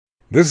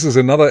This is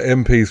another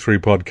MP3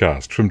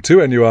 podcast from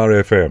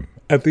 2NURFM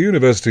at the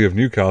University of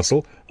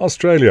Newcastle,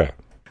 Australia.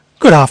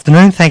 Good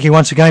afternoon. Thank you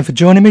once again for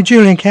joining me.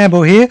 Julian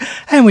Campbell here,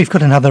 and we've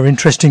got another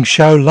interesting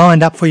show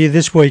lined up for you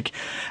this week.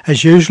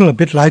 As usual, a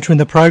bit later in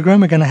the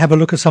program, we're going to have a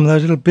look at some of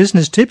those little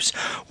business tips,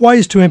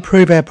 ways to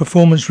improve our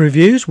performance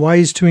reviews,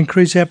 ways to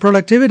increase our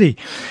productivity.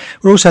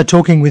 We're also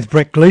talking with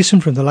Brett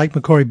Gleeson from the Lake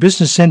Macquarie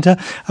Business Centre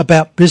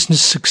about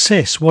business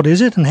success. What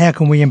is it and how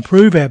can we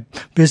improve our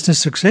business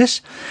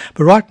success?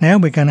 But right now,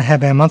 we're going to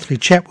have our monthly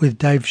chat with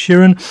Dave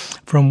Sheeran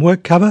from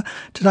WorkCover.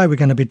 Today, we're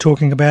going to be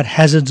talking about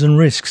hazards and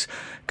risks.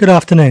 Good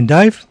afternoon,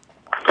 Dave.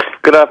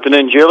 Good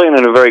afternoon, Julian,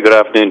 and a very good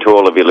afternoon to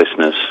all of your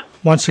listeners.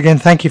 Once again,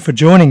 thank you for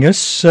joining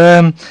us.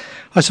 I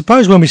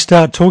suppose when we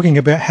start talking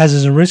about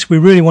hazards and risks, we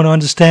really want to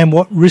understand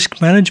what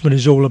risk management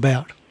is all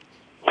about.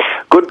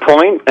 Good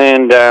point,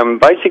 and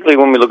basically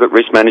when we look at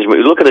risk management,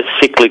 we look at a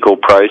cyclical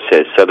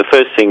process. So the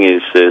first thing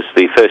is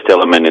the first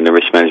element in the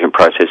risk management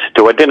process is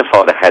to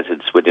identify the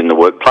hazards within the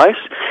workplace.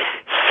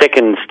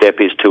 Second step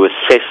is to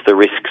assess the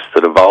risks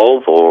that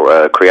evolve or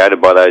are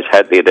created by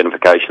the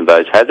identification of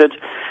those hazards.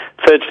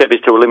 Third step is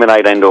to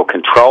eliminate and or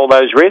control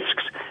those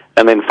risks.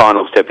 And then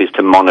final step is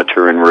to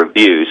monitor and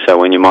review. So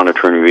when you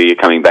monitor and review, you're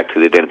coming back to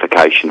the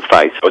identification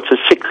phase. So it's a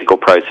cyclical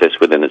process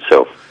within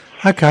itself.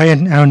 Okay,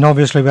 and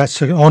obviously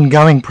that's an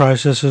ongoing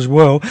process as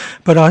well.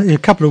 But a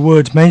couple of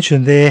words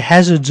mentioned there,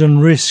 hazards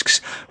and risks.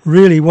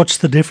 Really, what's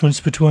the difference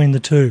between the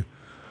two?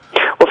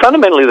 Well,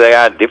 fundamentally they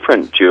are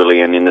different,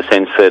 Julian, in the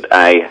sense that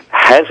a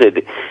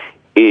hazard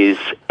is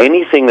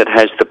anything that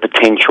has the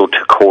potential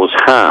to cause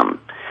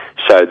harm.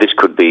 So this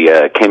could be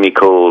a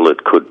chemical,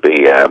 it could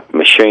be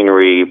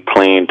machinery,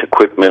 plant,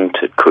 equipment,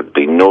 it could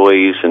be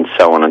noise, and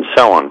so on and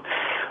so on.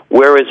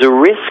 Whereas a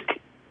risk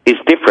is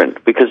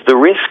different because the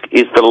risk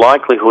is the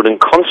likelihood and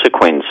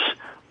consequence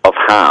of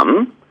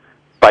harm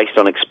based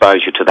on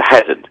exposure to the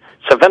hazard.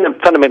 So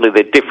fundamentally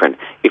they're different.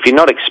 If you're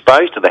not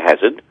exposed to the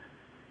hazard,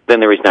 then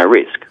there is no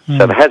risk.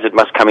 So the hazard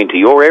must come into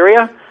your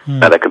area.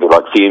 That could be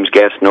like fumes,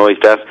 gas, noise,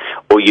 dust,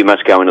 or you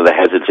must go into the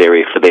hazards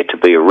area for there to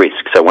be a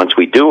risk. So once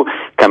we do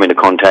come into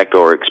contact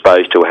or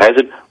exposed to a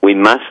hazard, we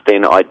must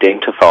then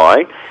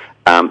identify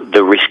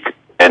the risk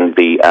and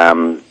the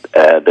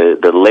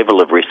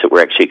level of risk that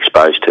we're actually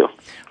exposed to.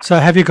 So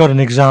have you got an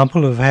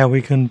example of how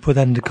we can put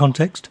that into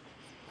context?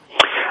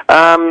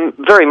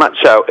 Very much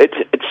so.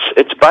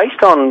 It's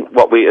based on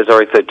what we, as I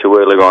referred to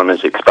earlier on,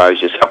 as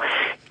exposure. So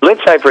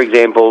let's say, for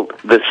example,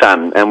 the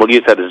sun, and we'll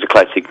use that as a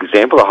classic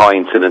example, a high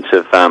incidence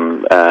of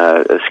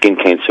skin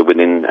cancer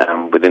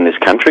within this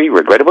country,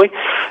 regrettably.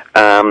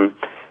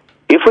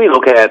 If we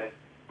look at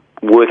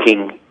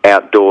working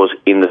outdoors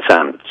in the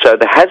sun, so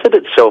the hazard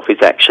itself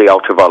is actually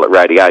ultraviolet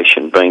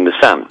radiation, being the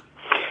sun.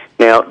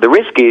 Now, the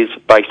risk is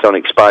based on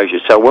exposure.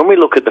 So when we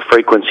look at the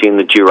frequency and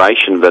the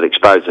duration of that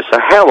exposure, so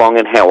how long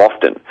and how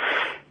often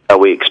are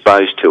we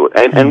exposed to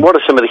it? And what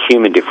are some of the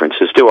human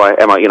differences?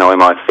 Am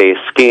I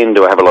fair-skinned?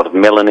 Do I have a lot of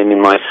melanin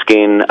in my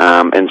skin?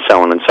 And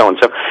so on and so on.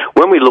 So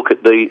when we look at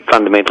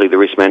fundamentally the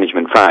risk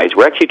management phase,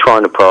 we're actually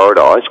trying to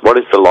prioritise what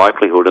is the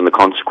likelihood and the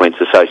consequence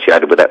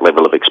associated with that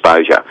level of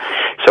exposure.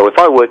 So if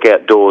I work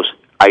outdoors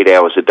 8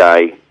 hours a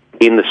day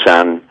in the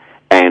sun,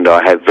 and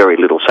I have very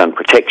little sun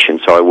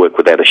protection, so I work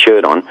without a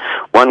shirt on,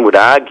 one would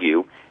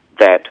argue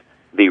that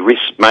the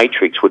risk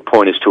matrix would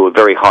point us to a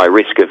very high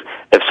risk of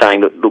saying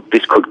that, look,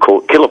 this could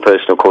kill a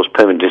person or cause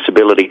permanent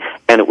disability,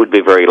 and it would be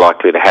very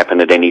likely to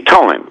happen at any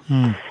time.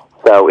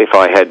 So if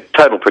I had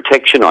total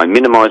protection, I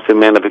minimise the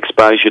amount of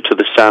exposure to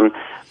the sun,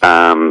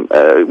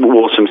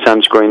 wore some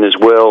sunscreen as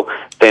well,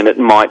 then it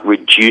might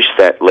reduce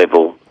that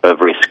level of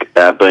risk,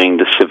 being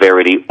the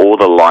severity or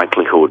the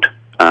likelihood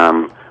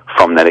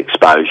from that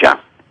exposure.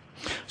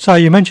 So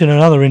you mentioned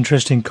another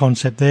interesting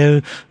concept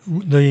there,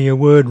 the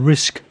word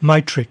risk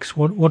matrix.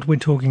 What are we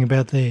talking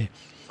about there?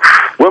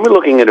 When we're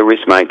looking at a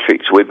risk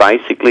matrix, we're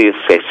basically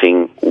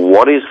assessing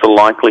what is the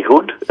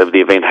likelihood of the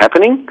event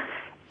happening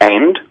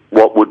and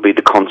what would be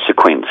the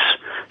consequence.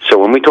 So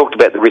when we talked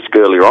about the risk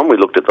earlier on, we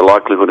looked at the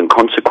likelihood and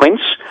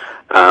consequence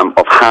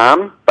of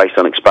harm based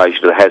on exposure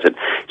to the hazard.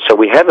 So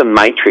we have a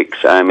matrix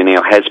in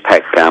our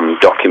HAZPAC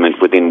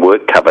document within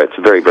WorkCover. It's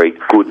a very, very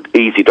good,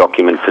 easy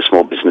document for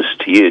small businesses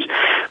to use.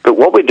 But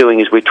what we're doing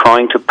is we're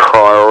trying to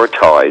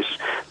prioritise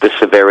the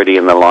severity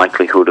and the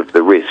likelihood of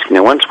the risk.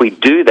 Now, once we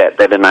do that,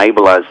 that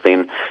enables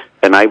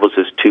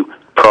us to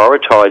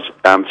prioritise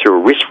through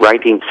a risk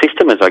rating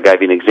system, as I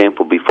gave you an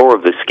example before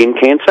of the skin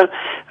cancer.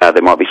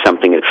 There might be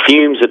something at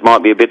fumes that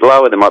might be a bit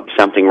lower. There might be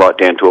something right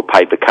down to a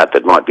paper cut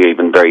that might be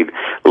even very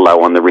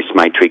low on the risk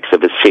matrix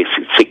of a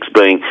 6,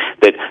 being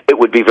that it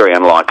would be very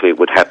unlikely it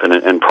would happen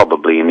and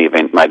probably in the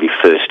event maybe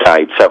first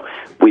aid. So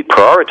we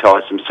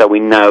prioritise them so we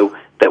know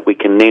that we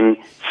can then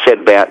set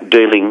about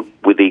dealing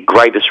with the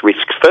greatest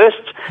risks first,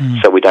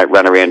 so we don't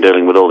run around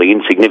dealing with all the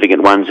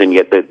insignificant ones, and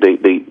yet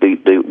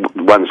the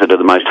ones that are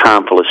the most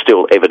harmful are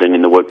still evident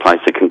in the workplace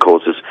that can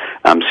cause us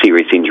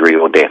serious injury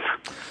or death.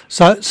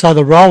 So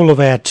the role of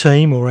our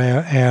team or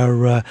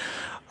our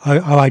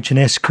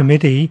OH&S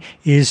committee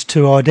is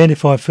to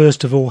identify,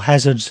 first of all,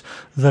 hazards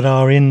that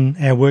are in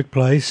our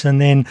workplace and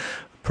then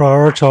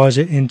prioritise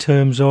it in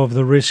terms of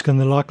the risk and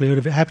the likelihood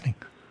of it happening.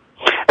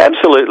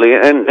 Absolutely,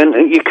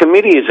 and your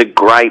committee is a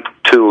great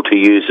tool to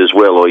use as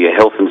well, or your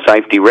health and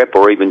safety rep,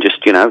 or even just,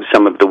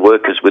 some of the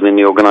workers within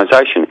the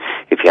organisation.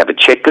 If you have a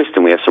checklist,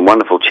 and we have some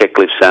wonderful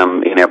checklists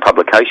in our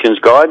publications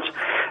guides,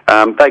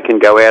 they can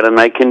go out and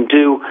they can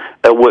do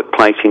a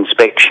workplace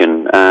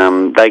inspection.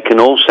 They can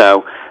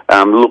also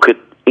look at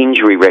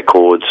injury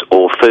records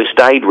or first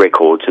aid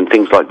records and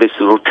things like this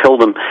that will tell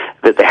them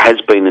that there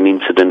has been an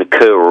incident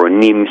occur or a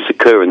near miss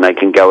occur, and they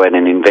can go out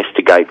and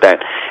investigate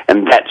that.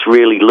 And that's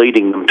really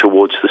leading them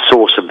towards the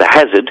source of the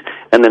hazard,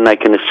 and then they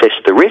can assess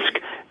the risk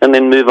and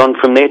then move on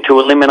from there to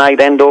eliminate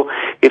and, or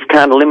if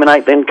can't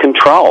eliminate, then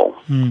control.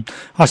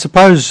 I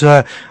suppose,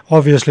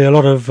 obviously, a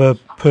lot of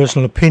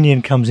personal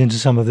opinion comes into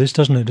some of this,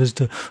 doesn't it, as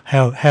to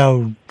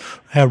how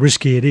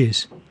risky it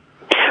is?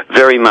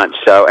 Very much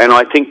so, and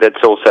I think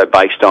that's also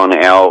based on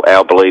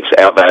our beliefs,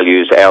 our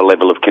values, our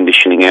level of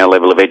conditioning, our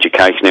level of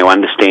education, our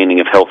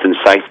understanding of health and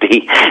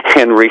safety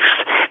and risks,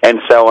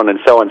 and so on and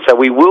so on. So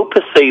we will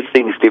perceive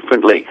things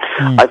differently.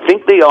 I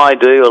think the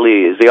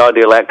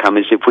ideal outcome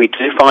is if we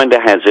do find a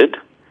hazard,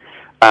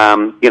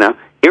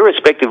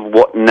 irrespective of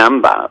what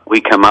number we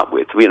come up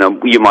with,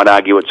 you might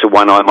argue it's a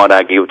 1, I might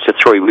argue it's a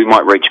 3, we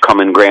might reach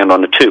common ground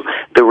on a 2.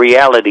 The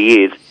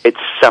reality is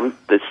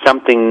that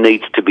something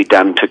needs to be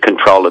done to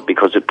control it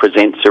because it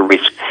presents a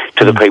risk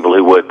to the people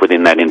who work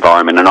within that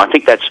environment. And I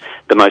think that's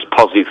the most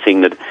positive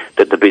thing that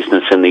the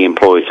business and the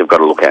employees have got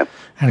to look at.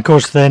 And of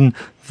course then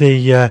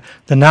the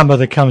number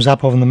that comes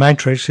up on the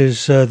matrix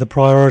is the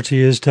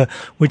priority as to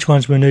which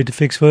ones we need to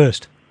fix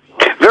first.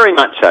 Very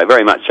much so,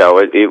 very much so.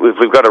 If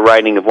we've got a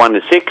rating of 1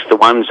 to 6, the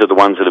ones are the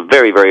ones that are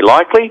very, very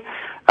likely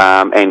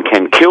and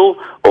can kill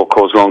or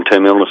cause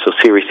long-term illness or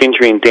serious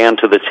injury, and down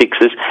to the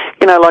 6s,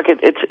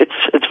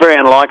 it's very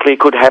unlikely it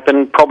could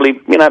happen, probably,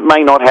 it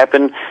may not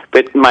happen,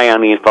 but may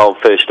only involve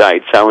first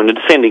aid. So in a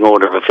descending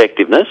order of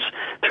effectiveness,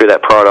 through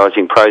that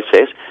prioritising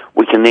process,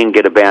 we can then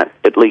get about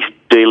at least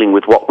dealing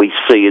with what we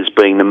see as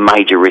being the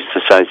major risks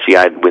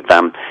associated with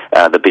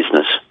the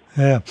business.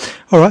 Yeah.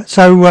 All right.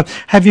 So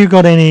have you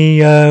got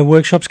any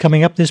workshops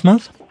coming up this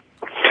month?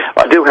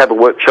 I do have a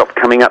workshop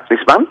coming up this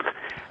month,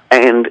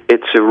 and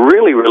it's a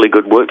really, really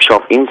good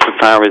workshop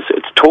insofar as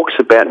it talks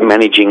about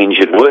managing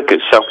injured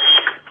workers. So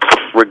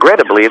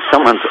regrettably, if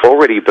someone's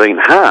already been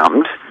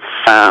harmed,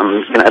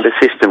 the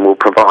system will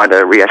provide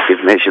a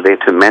reactive measure there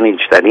to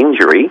manage that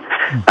injury,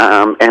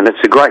 and it's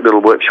a great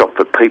little workshop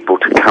for people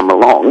to come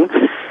along.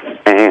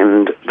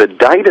 And the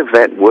date of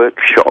that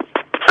workshop,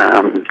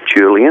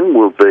 Julian,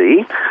 will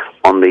be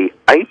on the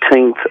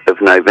 18th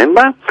of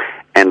November,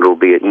 and it'll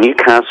be at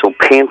Newcastle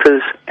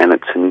Panthers, and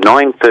it's a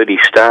 9:30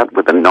 start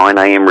with a 9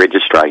 a.m.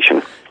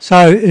 registration.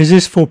 So is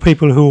this for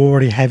people who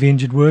already have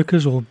injured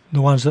workers, or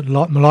the ones that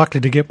are likely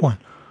to get one?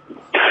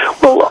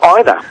 Well,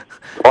 either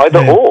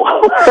or.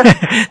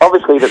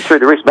 Obviously, that through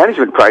the risk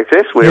management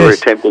process, we're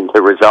attempting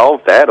to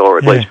resolve that, or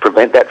at least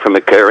prevent that from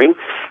occurring.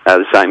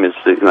 The same as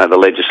the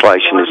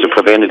legislation is a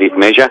preventative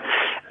measure,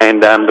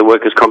 and the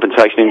workers'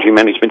 compensation injury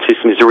management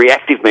system is a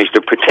reactive measure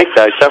to protect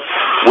those. So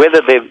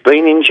whether they've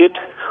been injured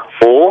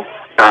or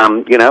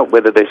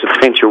whether there's a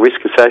potential risk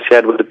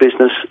associated with the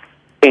business,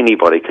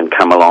 anybody can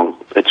come along.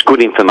 It's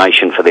good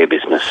information for their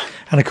business.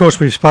 And of course,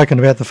 we've spoken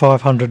about the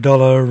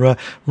 $500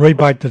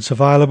 rebate that's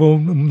available.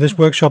 This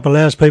workshop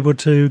allows people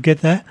to get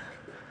that?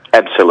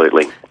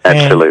 Absolutely.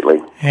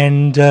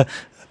 And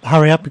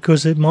hurry up,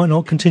 because it might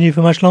not continue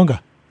for much longer.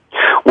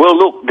 Well,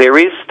 look,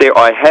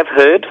 I have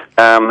heard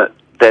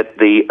that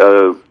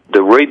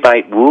the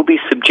rebate will be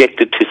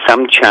subjected to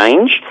some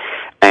change,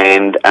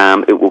 and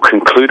it will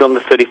conclude on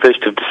the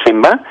 31st of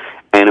December,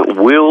 and it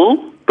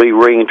will be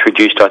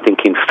reintroduced, I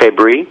think, in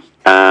February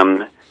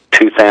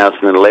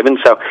 2011.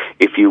 So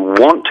if you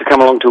want to come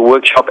along to a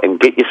workshop and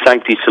get your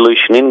safety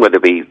solution in, whether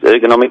it be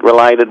ergonomic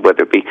related,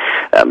 whether it be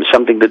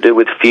something to do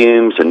with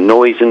fumes and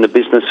noise in the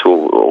business,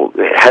 or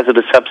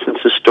hazardous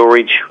substances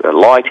storage,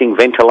 lighting,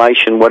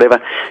 ventilation,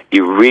 whatever,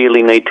 you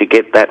really need to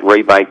get that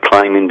rebate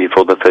claim in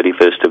before the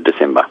 31st of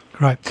December.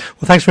 Great.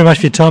 Well, thanks very much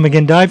for your time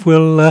again, Dave.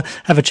 We'll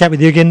have a chat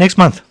with you again next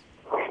month.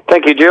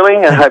 Thank you,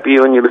 Julian. I hope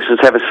you and your listeners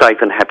have a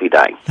safe and happy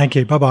day. Thank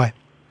you. Bye-bye.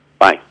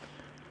 Bye.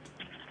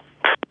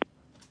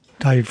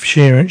 Dave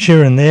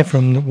Sheeran there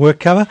from the Work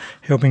Cover,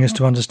 helping us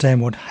to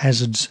understand what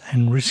hazards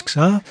and risks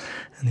are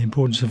and the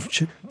importance of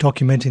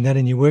documenting that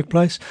in your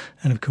workplace.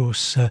 And, of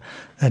course,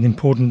 that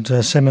important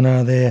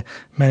seminar there,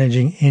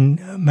 managing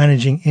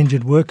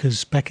injured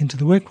workers back into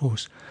the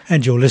workforce.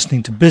 And you're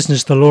listening to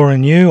Business, the Law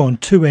and You on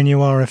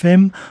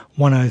 2NURFM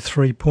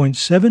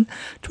 103.7,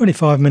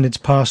 25 minutes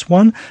past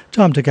 1.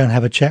 Time to go and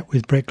have a chat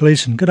with Brett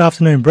Gleeson. Good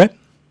afternoon, Brett.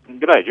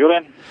 G'day,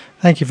 Julian.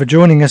 Thank you for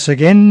joining us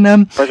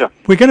again. Pleasure.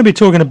 We're going to be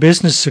talking of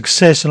business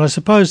success, and I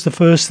suppose the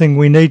first thing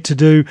we need to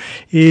do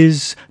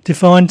is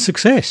define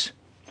success.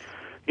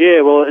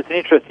 Yeah, well, it's an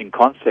interesting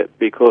concept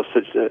because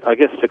I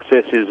guess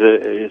success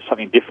is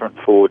something different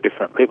for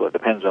different people. It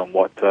depends on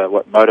what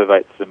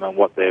motivates them and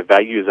what their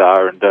values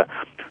are. And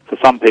for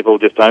some people,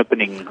 just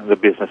opening the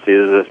business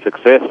is a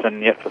success,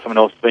 and yet for someone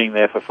else, being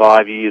there for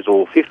 5 years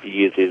or 50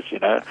 years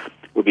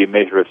would be a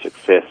measure of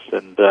success.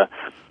 And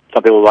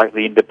some people like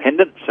the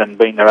independence and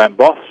being their own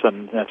boss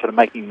and sort of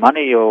making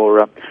money,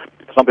 or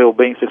some people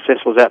being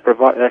successful is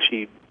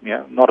actually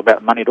not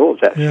about money at all.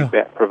 It's actually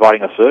about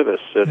providing a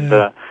service.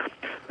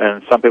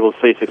 And some people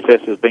see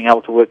success as being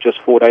able to work just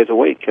 4 days a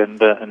week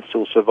and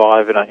still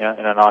survive in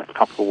a nice,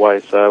 comfortable way.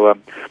 So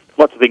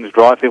lots of things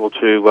drive people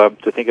to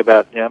think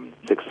about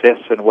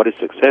success and what is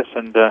success.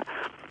 And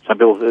some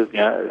people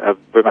are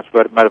very much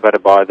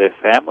motivated by their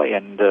family,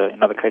 and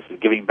in other cases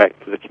giving back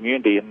to the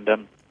community.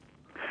 And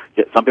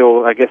yet some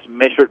people, I guess,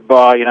 measure it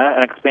by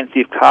an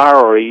expensive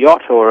car or a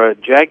yacht or a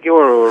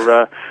Jaguar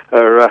or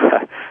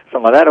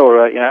something like that,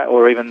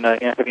 or even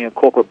having a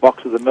corporate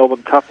box of the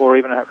Melbourne Cup, or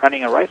even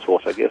running a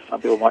racehorse. I guess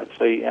some people might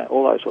see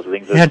all those sorts of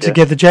things. You had to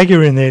get the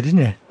Jaguar in there, didn't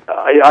you?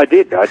 I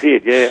did,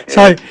 yeah.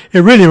 So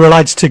it really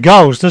relates to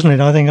goals, doesn't it?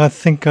 I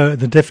think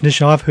the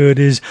definition I've heard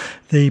is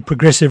the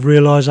progressive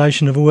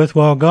realisation of a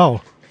worthwhile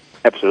goal.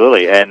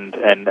 Absolutely, and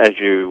as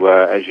you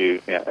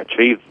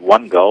achieve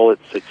one goal,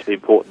 it's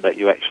important that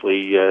you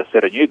actually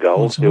set a new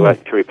goal to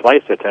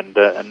replace it, and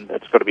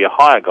it's got to be a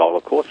higher goal,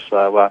 of course.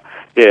 So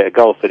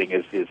goal setting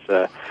is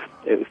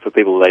for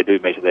people, they do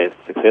measure their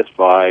success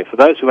by, for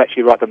those who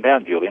actually write them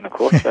down, Julian, of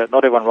course.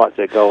 Not everyone writes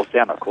their goals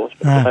down, of course,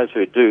 but for those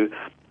who do,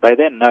 they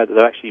then know that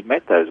they've actually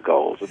met those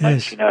goals, and they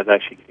actually know they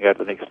actually can go to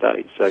the next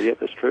stage. So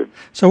that's true.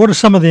 So what are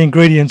some of the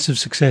ingredients of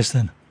success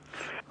then?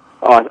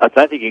 I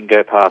don't think you can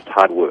go past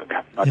hard work.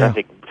 I don't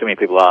think too many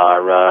people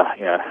are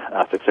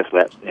successful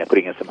at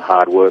putting in some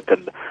hard work.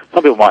 And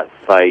some people might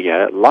say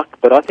luck,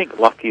 but I think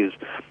luck is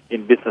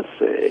in business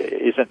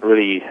isn't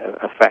really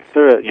a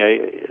factor.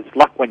 It's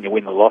luck when you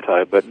win the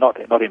lotto, but not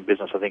in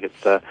business. I think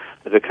it's a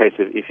case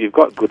of if you've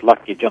got good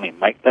luck, you generally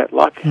make that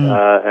luck,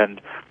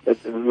 and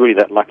really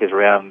that luck is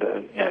around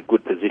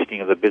good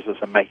positioning of the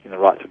business and making the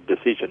right sort of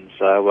decisions.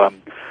 So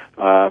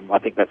I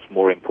think that's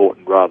more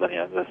important rather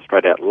than the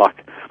straight out luck.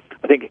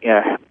 I think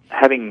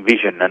having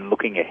vision and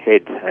looking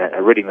ahead,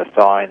 reading the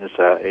signs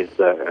is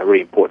a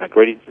really important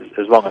ingredient.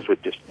 As long as we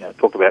just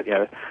talk about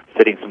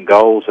setting some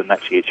goals and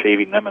actually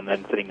achieving them, and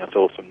then setting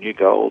ourselves some new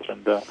goals.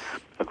 And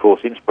of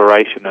course,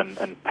 inspiration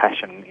and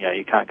passion.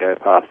 You can't go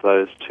past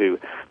those two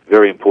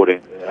very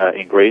important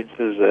ingredients.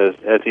 As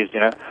is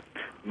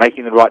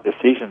making the right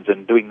decisions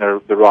and doing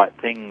the right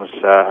things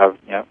are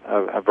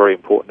very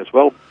important as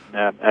well.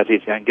 As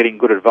is getting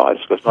good advice,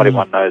 because not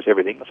everyone knows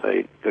everything, so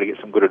you've got to get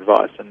some good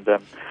advice. And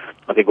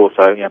I think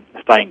also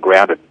staying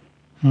grounded.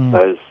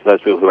 Those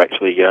people who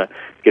actually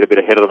get a bit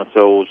ahead of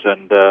themselves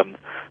and sort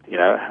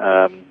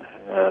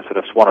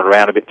of swan it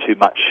around a bit too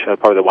much are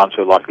probably the ones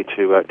who are likely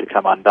to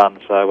come undone.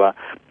 So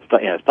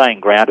staying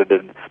grounded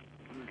and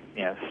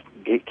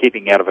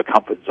keeping out of a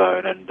comfort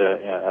zone, and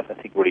I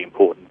think really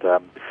important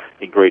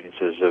ingredients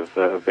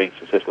of being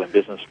successful in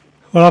business.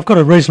 Well, I've got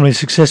a reasonably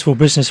successful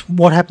business.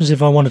 What happens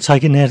if I want to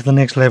take it now to the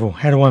next level?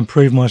 How do I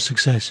improve my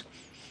success?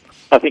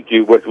 I think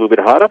you work a little bit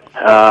harder,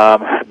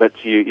 but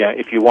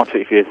if you want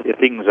to, if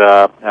things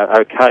are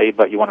okay,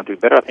 but you want to do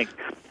better, I think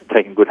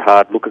taking a good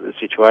hard look at the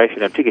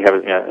situation, and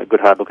particularly have a good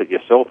hard look at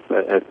yourself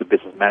as the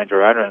business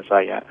manager or owner, and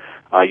say,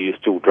 are you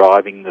still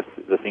driving the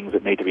things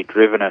that need to be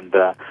driven, and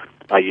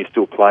are you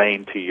still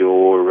playing to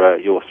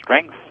your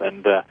strengths,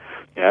 and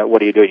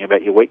what are you doing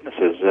about your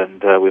weaknesses?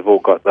 And we've all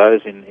got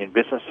those in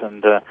business,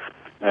 and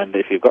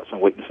if you've got some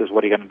weaknesses,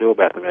 what are you going to do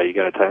about them? Are you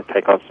going to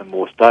take on some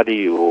more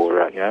study,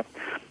 or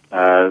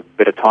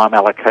better time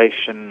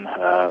allocation,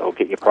 or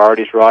get your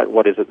priorities right?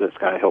 What is it that's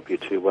going to help you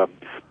to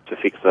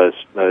fix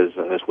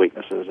those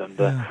weaknesses?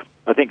 And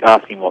I think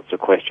asking lots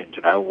of questions.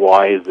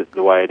 Why is it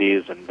the way it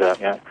is? And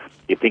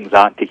if things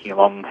aren't ticking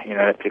along in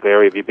a particular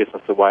area of your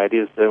business the way it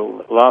is,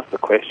 they'll ask the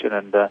question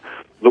and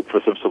look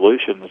for some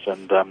solutions.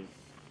 And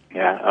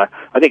I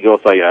think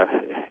also,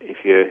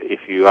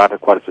 if you aren't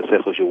quite as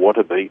successful as you want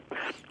to be,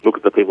 look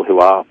at the people who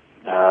are.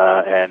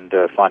 And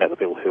find out the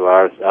people who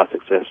are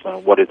successful,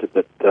 and what is it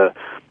that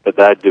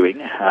they're doing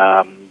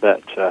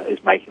that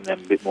is making them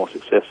a bit more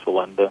successful.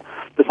 And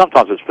but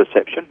sometimes it's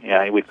perception.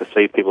 We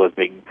perceive people as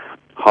being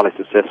highly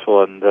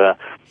successful, and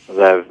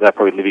they're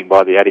probably living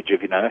by the adage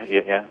of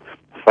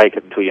fake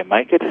it until you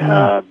make it.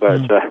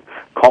 But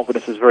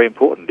confidence is very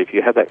important. If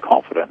you have that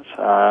confidence,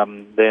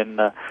 then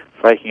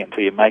faking it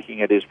until you're making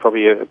it is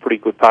probably a pretty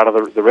good part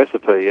of the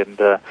recipe. And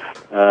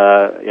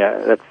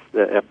that's.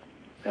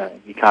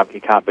 You can't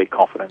beat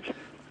confidence.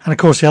 And of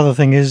course, the other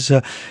thing is,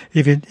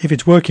 if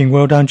it's working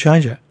well, don't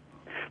change it.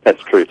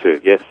 That's true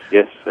too. Yes.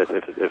 If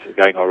it's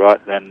going all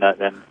right, then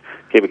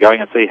keep it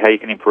going and see how you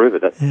can improve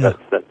it. That's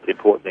the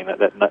important thing.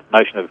 That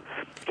notion of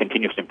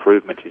continuous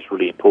improvement is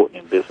really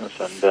important in business.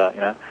 And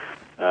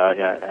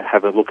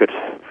have a look at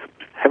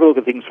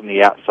things from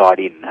the outside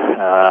in.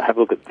 Have a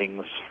look at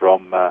things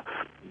from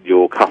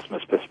your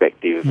customer's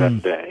perspective,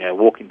 and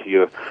walk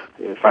into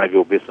in front of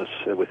your business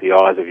with the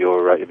eyes of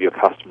your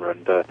customer,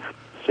 and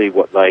see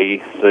what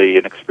they see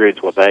and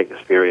experience what they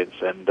experience.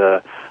 And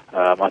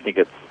I think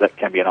that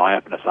can be an eye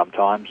opener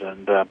sometimes.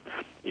 And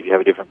if you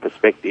have a different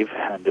perspective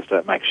and just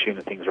make sure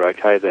that things are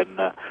okay, then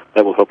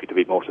that will help you to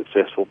be more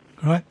successful.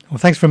 All right. Well,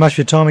 thanks very much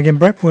for your time again,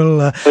 Brett. We'll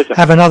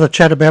have another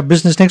chat about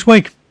business next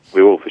week.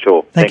 We will, for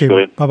sure. Thanks, you.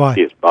 Julian. Bye-bye.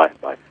 Cheers. Bye.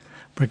 Bye.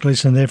 Brett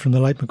Gleeson there from the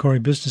Lake Macquarie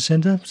Business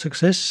Centre.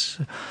 Success.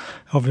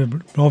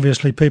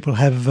 Obviously, people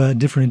have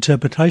different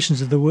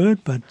interpretations of the word,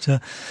 but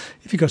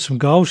if you've got some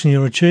goals and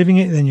you're achieving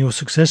it, then you're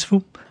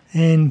successful,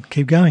 and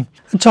keep going.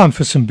 And time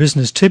for some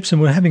business tips, and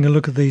we're having a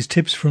look at these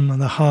tips from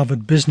the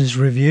Harvard Business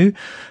Review.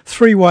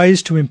 3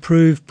 ways to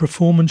improve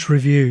performance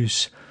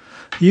reviews.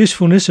 The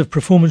usefulness of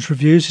performance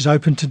reviews is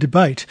open to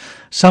debate.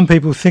 Some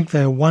people think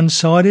they are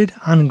one-sided,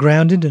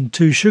 ungrounded and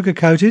too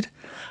sugar-coated.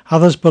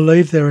 Others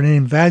believe they're an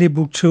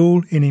invaluable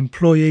tool in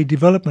employee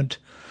development.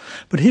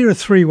 But here are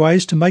 3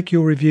 ways to make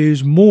your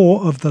reviews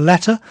more of the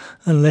latter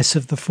and less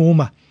of the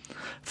former.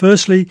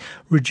 Firstly,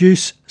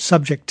 reduce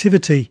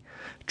subjectivity.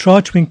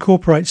 Try to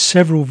incorporate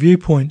several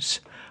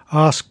viewpoints.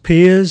 Ask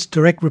peers,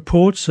 direct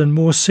reports and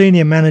more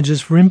senior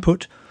managers for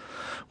input.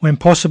 When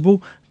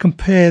possible,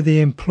 compare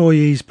the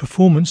employee's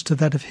performance to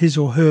that of his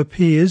or her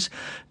peers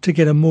to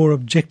get a more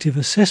objective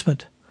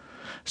assessment.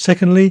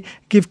 Secondly,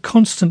 give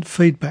constant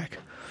feedback.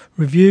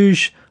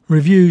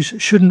 Reviews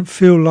shouldn't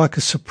feel like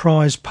a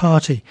surprise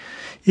party.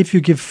 If you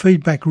give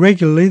feedback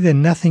regularly,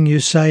 then nothing you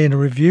say in a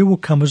review will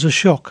come as a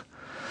shock.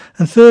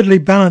 And thirdly,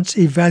 balance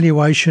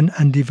evaluation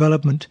and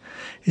development.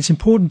 It's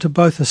important to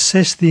both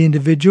assess the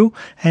individual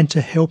and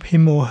to help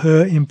him or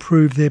her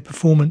improve their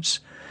performance.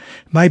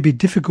 It may be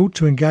difficult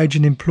to engage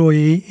an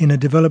employee in a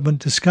development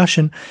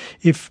discussion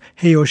if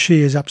he or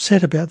she is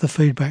upset about the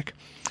feedback.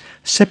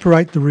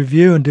 Separate the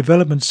review and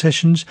development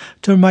sessions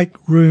to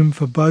make room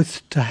for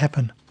both to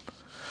happen.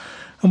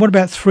 And what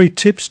about 3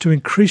 tips to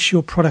increase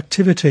your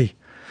productivity?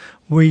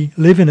 We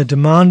live in a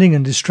demanding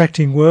and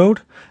distracting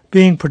world.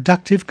 Being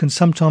productive can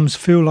sometimes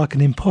feel like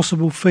an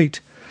impossible feat.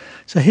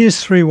 So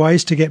here's 3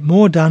 ways to get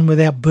more done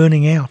without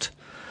burning out.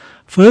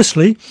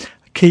 Firstly,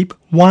 keep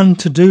one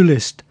to-do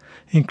list.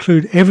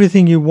 Include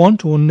everything you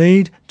want or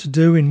need to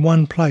do in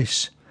one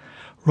place.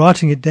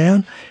 Writing it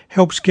down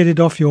helps get it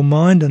off your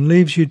mind and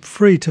leaves you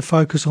free to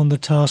focus on the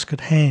task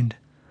at hand.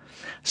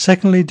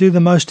 Secondly, do the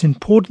most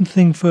important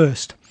thing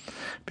first.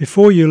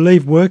 Before you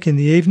leave work in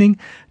the evening,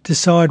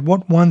 decide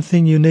what one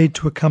thing you need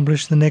to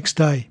accomplish the next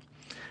day.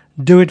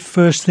 Do it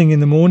first thing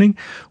in the morning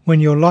when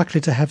you're likely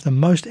to have the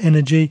most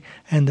energy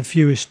and the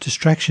fewest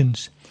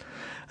distractions.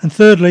 And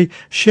thirdly,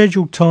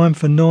 schedule time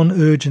for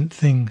non-urgent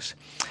things.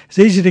 It's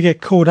easy to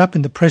get caught up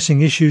in the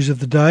pressing issues of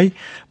the day.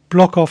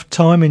 Block off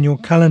time in your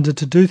calendar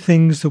to do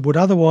things that would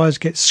otherwise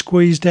get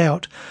squeezed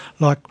out,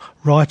 like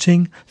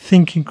writing,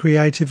 thinking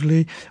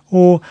creatively,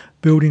 or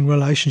building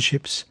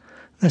relationships.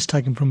 That's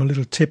taken from a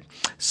little tip,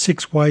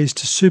 6 Ways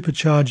to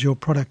Supercharge Your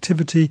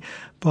Productivity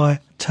by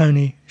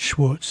Tony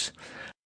Schwartz.